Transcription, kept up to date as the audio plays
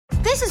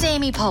This is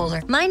Amy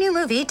Poehler. My new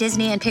movie,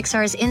 Disney and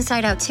Pixar's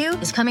Inside Out 2,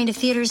 is coming to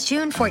theaters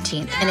June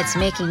 14th, and it's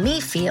making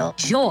me feel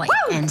joy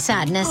and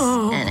sadness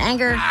and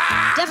anger,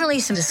 definitely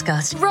some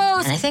disgust, and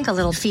I think a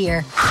little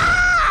fear.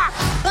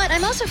 But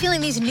I'm also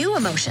feeling these new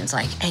emotions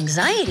like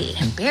anxiety,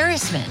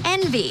 embarrassment,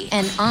 envy,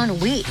 and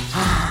ennui.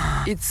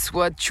 It's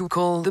what you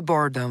call the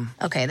boredom.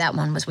 Okay, that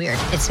one was weird.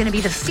 It's gonna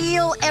be the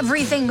feel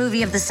everything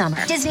movie of the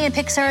summer. Disney and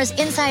Pixar's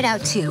Inside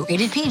Out 2,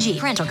 rated PG.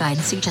 Parental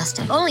guidance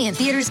suggested. Only in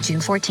theaters June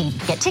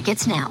 14th. Get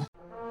tickets now.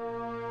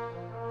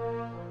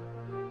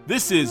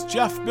 This is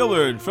Jeff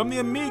Billard from the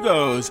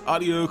Amigos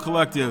Audio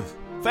Collective,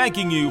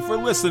 thanking you for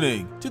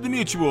listening to the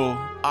Mutual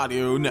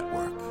Audio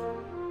Network.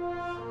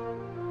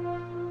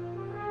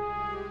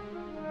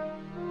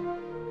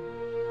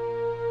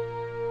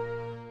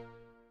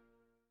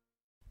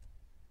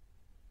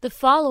 The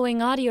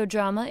following audio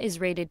drama is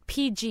rated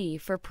PG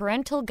for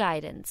parental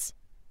guidance.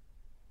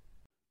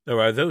 There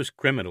are those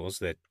criminals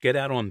that get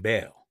out on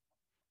bail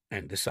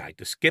and decide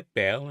to skip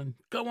bail and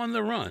go on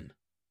the run.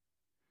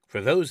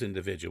 For those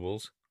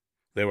individuals,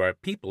 there are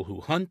people who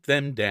hunt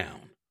them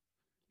down.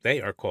 They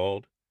are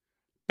called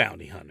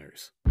bounty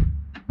hunters.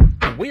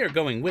 And we are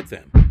going with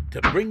them to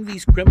bring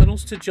these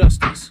criminals to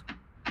justice.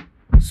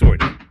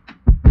 Sort of.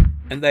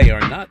 And they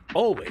are not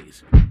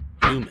always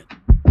human.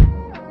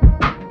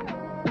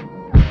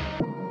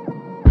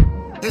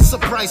 It's a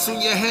price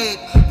on your head,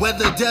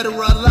 whether dead or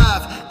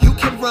alive. You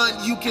can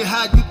run, you can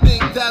hide, you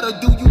think that'll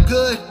do you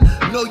good?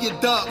 Know your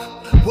dark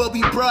will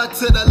be brought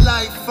to the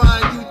light.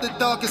 Find you the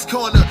darkest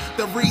corner,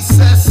 the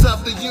recess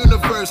of the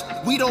universe.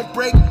 We don't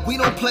break, we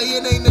don't play,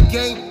 it ain't a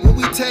game. When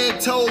we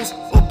tag toes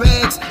or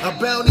bags, a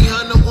bounty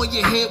hunter on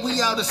your head.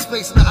 We outer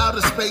space, no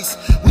outer space.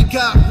 We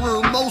got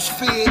room, most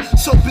feared,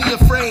 so be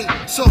afraid.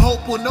 So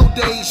hopeful, no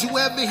days you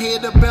ever hear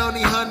the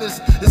bounty hunters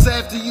is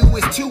after you.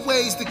 It's two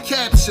ways to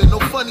capture, no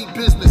funny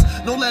business,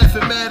 no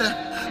laughing matter.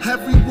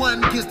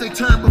 Everyone gets their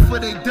turn before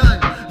they done.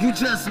 You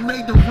just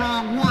made the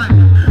wrong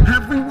one.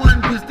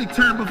 Everyone gets their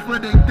turn before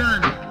they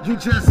done. You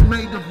just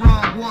made the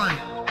wrong one.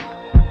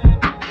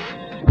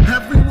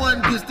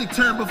 Everyone gets their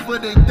turn before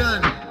they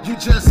done. You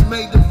just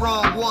made the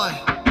wrong one.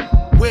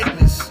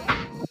 Witness.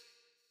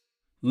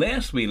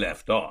 Last we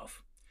left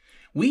off,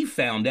 we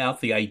found out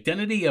the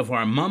identity of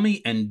our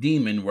mummy and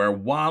demon were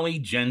Wally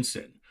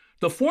Jensen,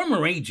 the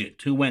former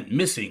agent who went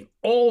missing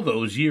all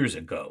those years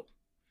ago,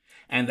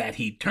 and that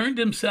he turned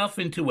himself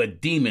into a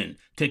demon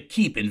to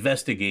keep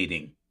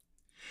investigating,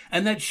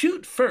 and that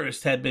Shewt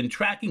Phurst had been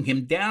tracking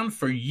him down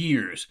for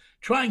years,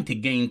 trying to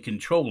gain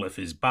control of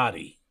his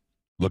body.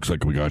 Looks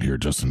like we got here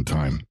just in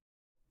time.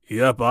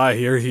 Yep, I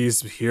hear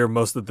he's here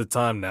most of the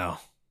time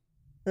now.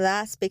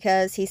 That's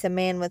because he's a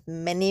man with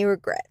many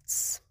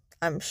regrets,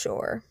 I'm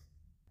sure.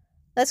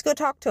 Let's go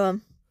talk to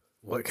him.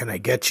 What can I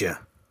get you?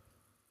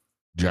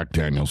 Jack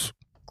Daniels.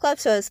 Club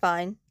soda's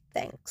fine,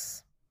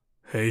 thanks.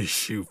 Hey,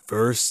 Shewt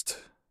Phurst.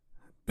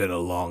 Been a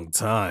long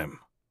time.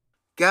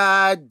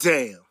 God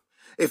damn.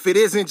 If it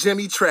isn't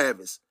Jimmy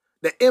Travis,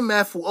 the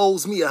MF who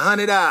owes me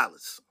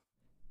 $100.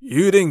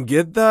 You didn't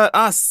get that?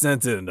 I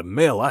sent it in the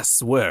mail, I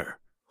swear.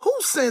 Who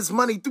sends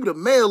money through the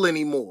mail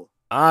anymore?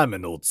 I'm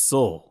an old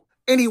soul.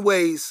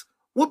 Anyways,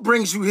 what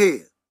brings you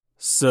here?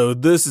 So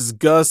this is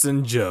Gus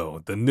and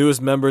Joe, the newest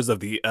members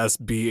of the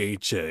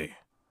SBHA.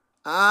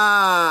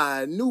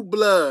 Ah, new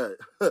blood.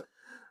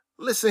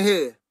 Listen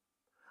here.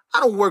 I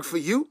don't work for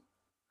you.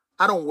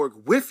 I don't work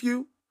with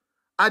you.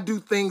 I do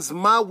things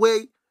my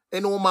way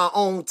and on my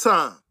own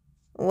time.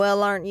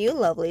 Well, aren't you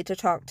lovely to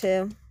talk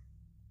to?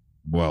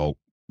 Well,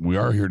 we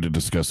are here to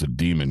discuss a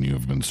demon you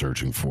have been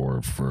searching for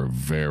a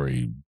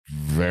very,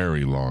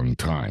 very long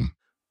time.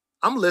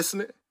 I'm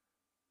listening.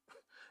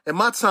 And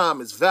my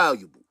time is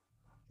valuable.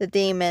 The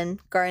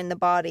demon guarding the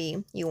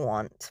body you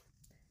want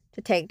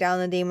to take down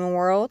the demon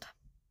world?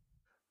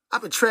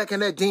 I've been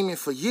tracking that demon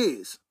for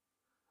years.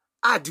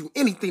 I'd do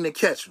anything to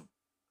catch him.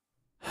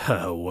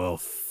 Well,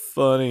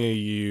 funny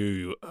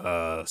you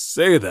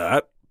say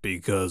that,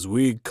 because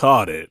we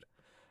caught it,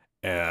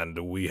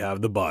 and we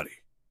have the body.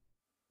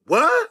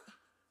 What?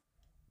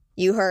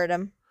 You heard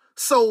him.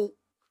 So,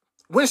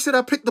 when should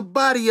I pick the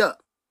body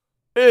up?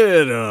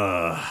 It,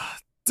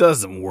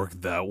 doesn't work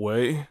that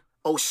way.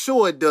 Oh,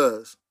 sure it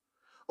does.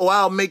 Or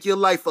I'll make your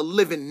life a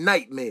living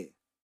nightmare.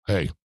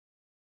 Hey,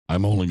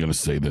 I'm only going to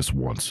say this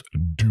once.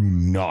 Do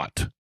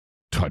not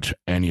touch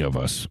any of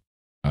us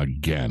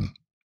again,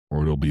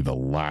 or it'll be the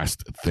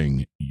last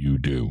thing you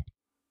do.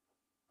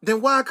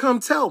 Then why come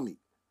tell me?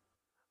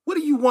 What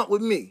do you want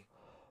with me?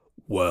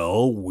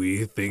 Well,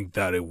 we think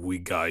that if we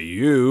got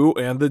you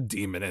and the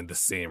demon in the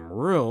same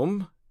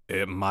room,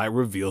 it might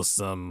reveal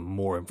some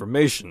more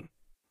information.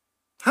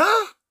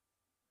 Huh?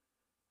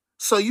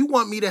 So you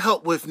want me to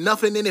help with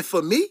nothing in it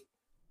for me?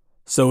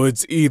 So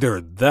it's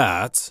either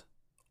that,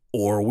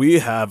 or we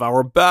have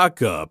our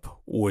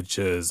backup, which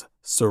is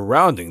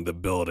surrounding the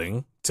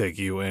building, take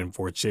you in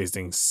for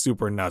chasing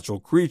supernatural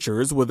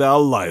creatures without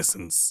a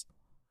license.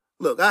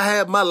 Look, I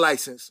have my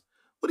license.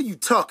 What are you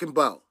talking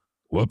about?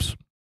 Whoops.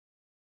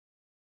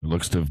 It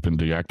looks to have been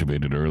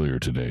deactivated earlier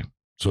today,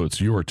 so it's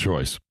your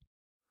choice.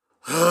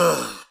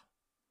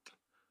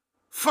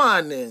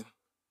 Fine then.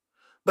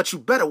 But you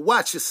better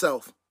watch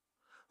yourself.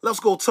 Let's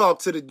go talk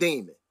to the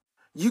demon.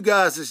 You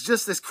guys is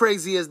just as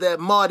crazy as that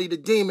Marty the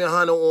demon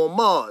hunter on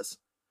Mars.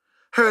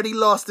 Heard he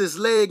lost his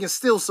leg and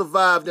still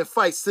survived and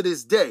fights to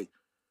this day.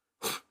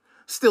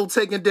 Still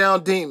taking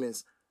down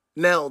demons.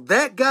 Now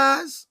that,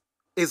 guys,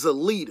 is a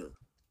leader.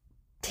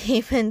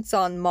 Demons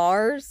on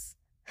Mars?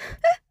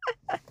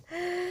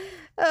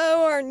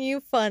 Oh, aren't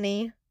you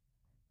funny?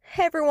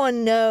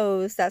 Everyone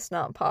knows that's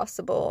not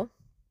possible.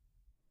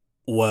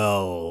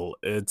 Well,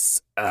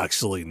 it's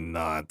actually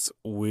not.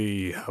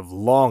 We have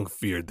long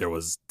feared there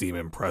was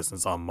demon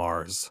presence on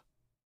Mars.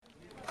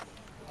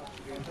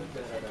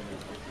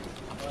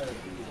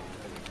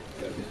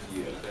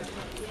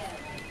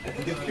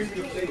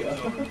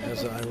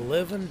 As I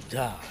live and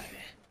die.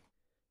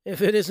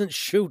 If it isn't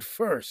Shewt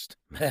Phurst,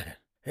 man,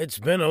 it's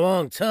been a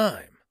long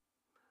time.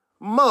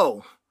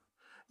 Mo,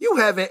 you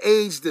haven't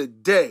aged a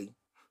day.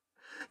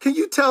 Can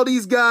you tell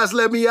these guys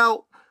let me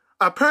out?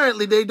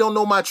 Apparently they don't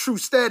know my true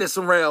status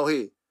around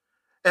here.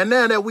 And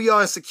now that we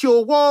are in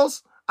secure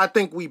walls, I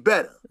think we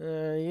better.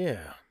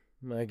 Yeah,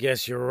 I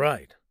guess you're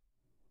right.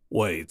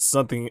 Wait,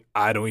 something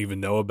I don't even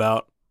know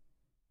about?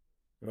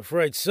 I'm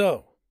afraid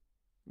so.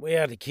 We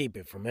had to keep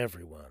it from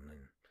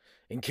everyone,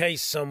 in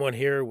case someone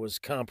here was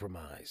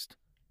compromised.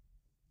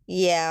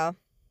 Yeah.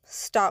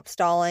 Stop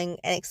stalling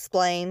and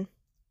explain.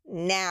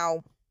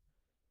 Now.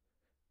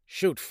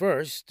 Shewt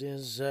Phurst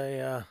is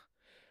an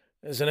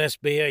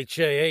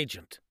SBHA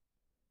agent.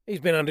 He's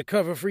been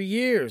undercover for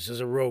years as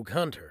a rogue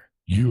hunter.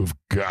 You've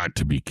got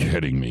to be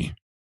kidding me.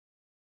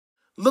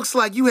 Looks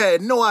like you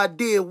had no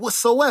idea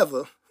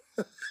whatsoever.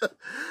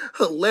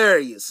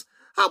 Hilarious.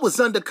 I was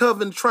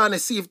undercover trying to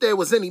see if there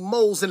was any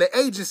moles in the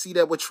agency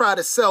that would try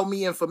to sell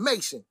me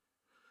information.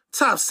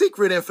 Top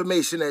secret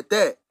information at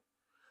that.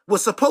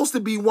 Was supposed to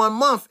be 1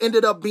 month,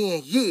 ended up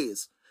being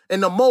years,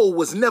 and the mole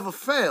was never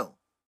found.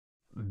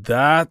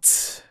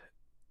 That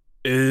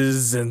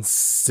is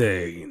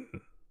insane.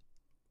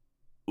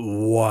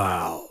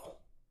 Wow.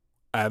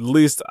 At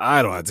least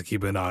I don't have to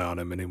keep an eye on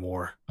him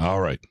anymore.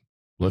 All right,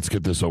 let's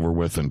get this over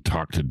with and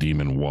talk to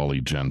Demon Wally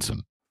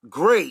Jensen.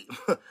 Great.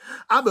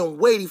 I've been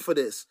waiting for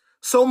this.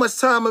 So much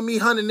time of me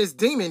hunting this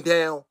demon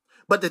down.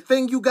 But the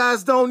thing you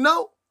guys don't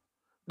know,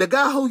 the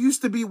guy who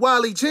used to be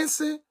Wally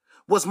Jensen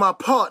was my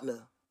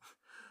partner.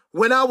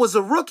 When I was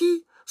a rookie,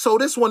 so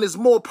this one is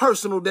more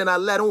personal than I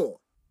let on.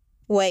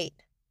 Wait,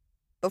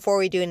 before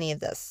we do any of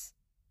this,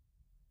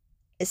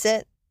 is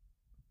it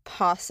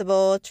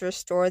possible to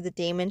restore the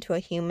demon to a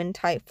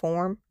human-type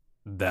form?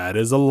 That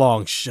is a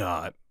long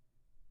shot.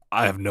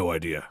 I have no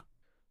idea.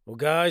 Well,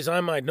 guys,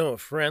 I might know a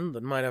friend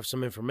that might have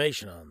some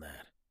information on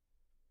that.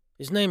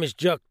 His name is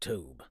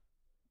Jucktube.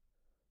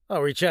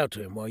 I'll reach out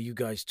to him while you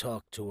guys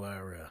talk to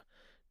our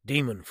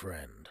demon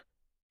friend.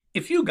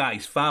 If you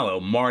guys follow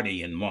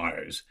Marty and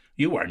Mars,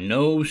 you are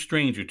no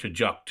stranger to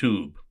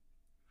Jucktube.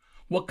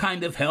 What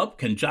kind of help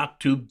can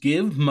Jucktube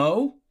give,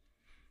 Mo?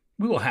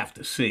 We will have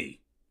to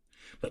see.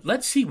 But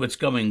let's see what's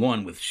going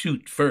on with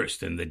Shewt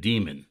Phurst and the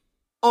demon.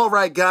 All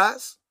right,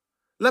 guys.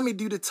 Let me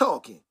do the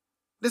talking.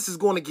 This is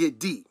going to get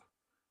deep.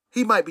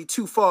 He might be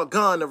too far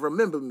gone to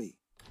remember me.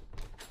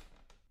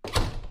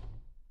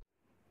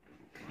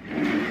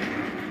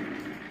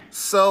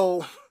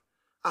 So,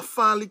 I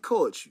finally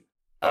caught you.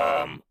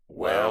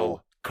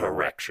 Well,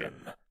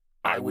 correction.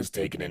 I was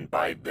taken in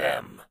by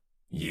them.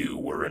 You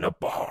were in a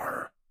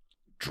bar.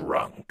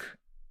 Drunk.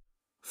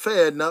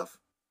 Fair enough.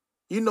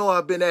 You know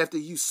I've been after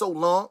you so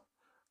long.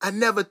 I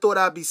never thought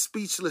I'd be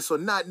speechless or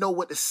not know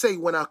what to say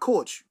when I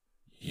caught you.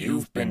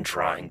 You've been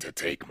trying to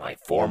take my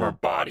former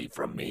body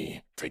from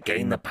me to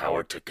gain the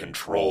power to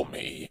control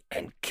me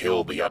and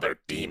kill the other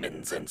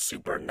demons and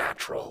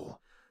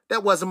supernatural.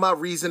 That wasn't my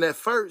reason at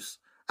first.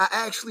 I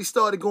actually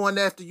started going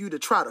after you to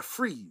try to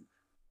free you.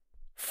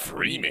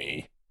 Free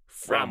me?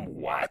 From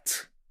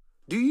what?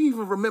 Do you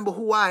even remember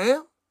who I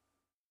am?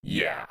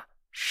 Yeah,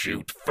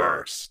 Shewt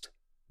Phurst.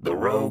 The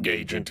rogue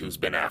agent who's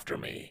been after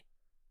me.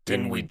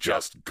 Didn't we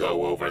just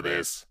go over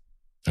this?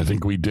 I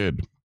think we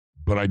did,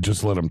 but I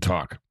just let him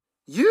talk.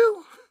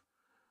 You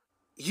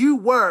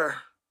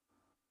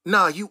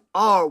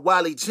are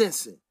Wally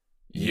Jensen.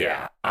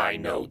 Yeah, I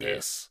know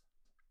this.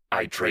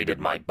 I traded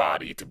my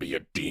body to be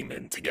a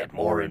demon to get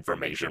more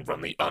information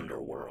from the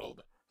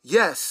underworld.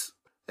 Yes,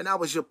 and I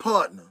was your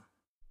partner.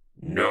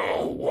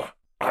 No,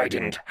 I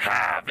didn't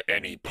have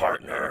any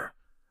partner.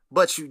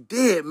 But you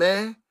did,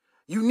 man.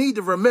 You need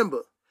to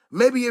remember.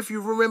 Maybe if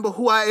you remember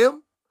who I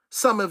am,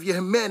 some of your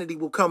humanity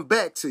will come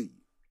back to you.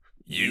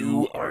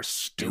 You are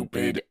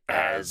stupid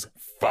as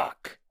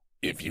fuck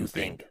if you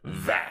think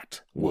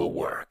that will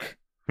work.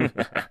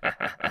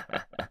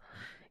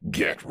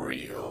 Get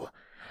real.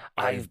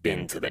 I've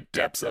been to the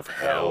depths of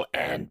hell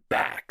and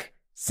back,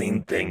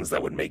 seen things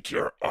that would make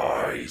your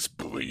eyes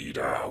bleed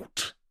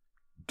out.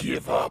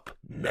 Give up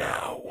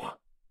now.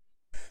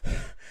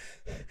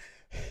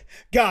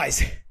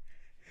 Guys,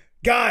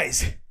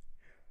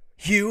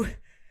 you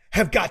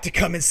have got to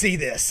come and see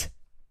this.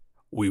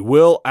 We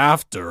will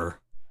after.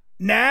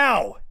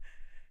 Now!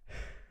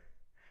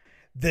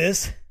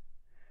 This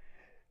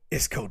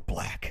is code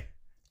black.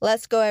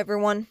 Let's go,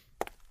 everyone.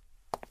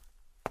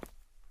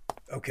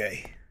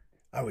 Okay,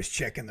 I was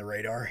checking the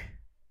radar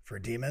for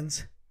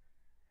demons,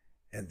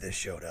 and this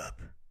showed up.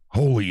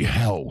 Holy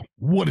hell,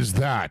 what is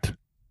that?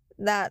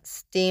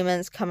 That's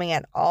demons coming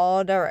at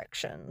all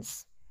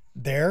directions.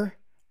 There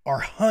are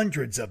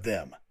hundreds of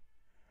them.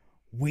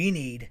 We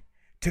need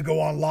to go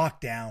on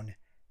lockdown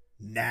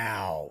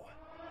now.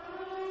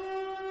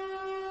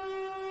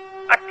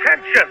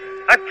 Attention!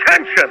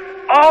 Attention!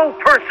 All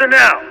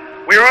personnel!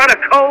 We're on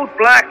a code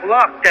black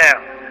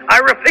lockdown. I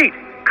repeat,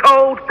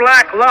 code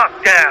black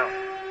lockdown.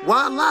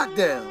 Why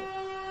lockdown?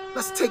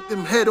 Let's take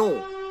them head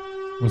on.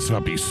 Let's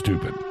not be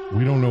stupid.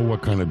 We don't know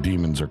what kind of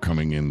demons are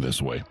coming in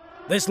this way.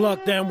 This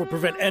lockdown will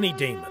prevent any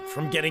demon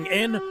from getting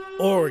in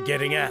or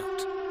getting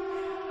out.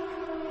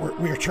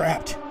 We're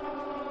trapped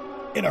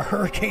in a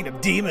hurricane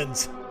of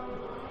demons.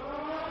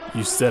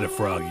 You said it,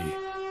 Froggy.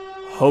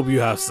 Hope you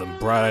have some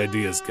bright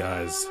ideas,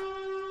 guys.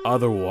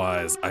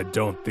 Otherwise, I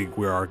don't think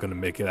we are going to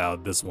make it out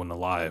of this one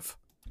alive.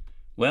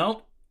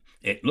 Well,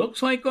 it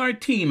looks like our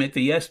team at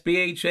the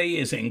SBHA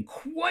is in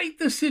quite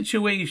the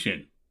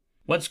situation.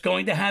 What's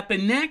going to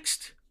happen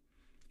next?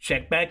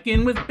 Check back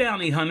in with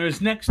Bounty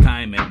Hunters next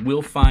time and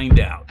we'll find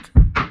out.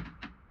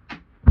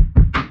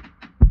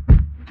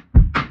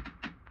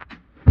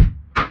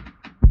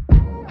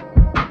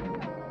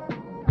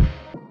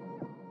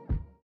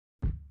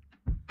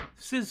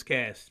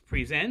 Sizcast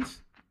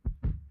presents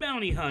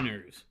Bounty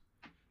Hunters.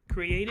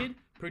 Created,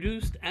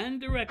 produced,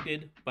 and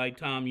directed by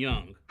Tom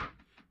Young.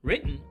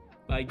 Written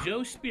by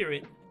Joe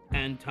Spirit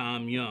and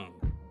Tom Young.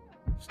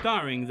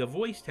 Starring the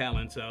voice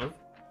talents of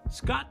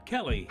Scott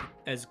Kelly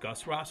as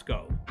Gus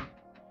Roscoe,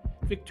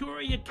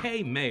 Victoria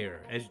K.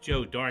 Mayer as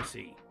Joe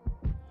Darcy,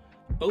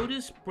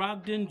 Otis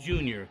Brogdon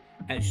Jr.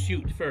 as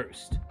Shewt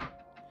Phurst,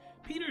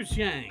 Peter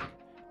Zhang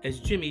as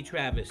Jimmy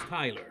Travis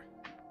Tyler,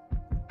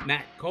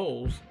 Matt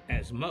Coles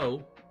as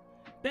Mo,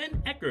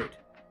 Ben Eckert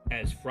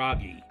as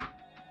Froggy,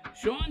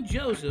 Sean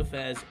Joseph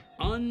as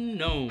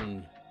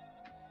Unknown,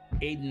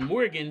 Aidan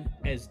Morgan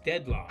as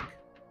Deadlock,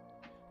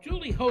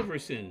 Julie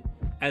Hoverson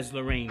as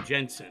Lorraine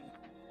Jensen,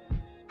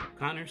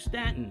 Connor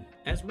Stanton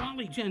as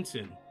Wally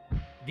Jensen,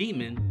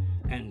 Demon,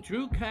 and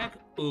Drew Kak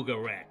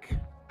Ugarek.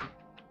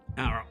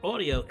 Our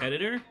audio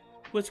editor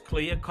was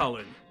Clea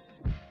Cullen.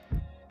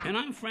 And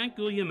I'm Frank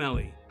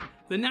Guglielmelli,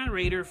 the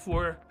narrator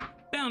for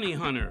Bounty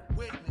Hunter,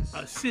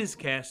 a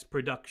Sizcast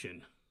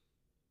production.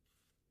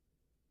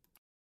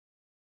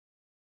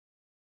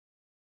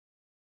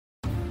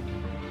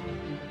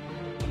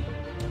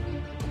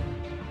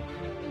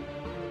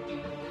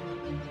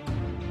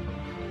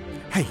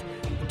 Hey,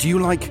 do you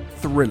like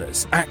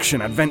thrillers,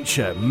 action,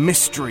 adventure,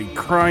 mystery,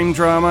 crime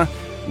drama?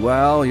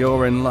 Well,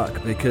 you're in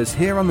luck, because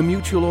here on the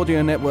Mutual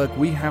Audio Network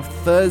we have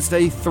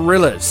Thursday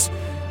Thrillers.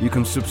 You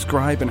can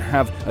subscribe and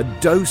have a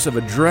dose of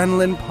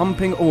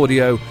adrenaline-pumping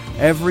audio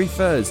every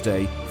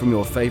Thursday from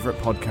your favorite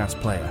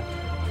podcast player.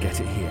 Get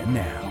it here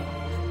now.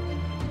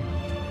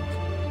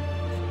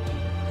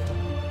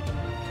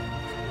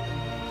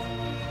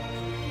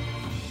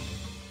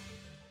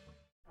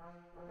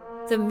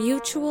 The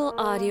Mutual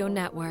Audio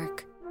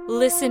Network.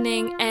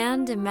 Listening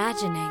and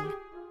imagining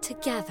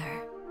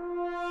together.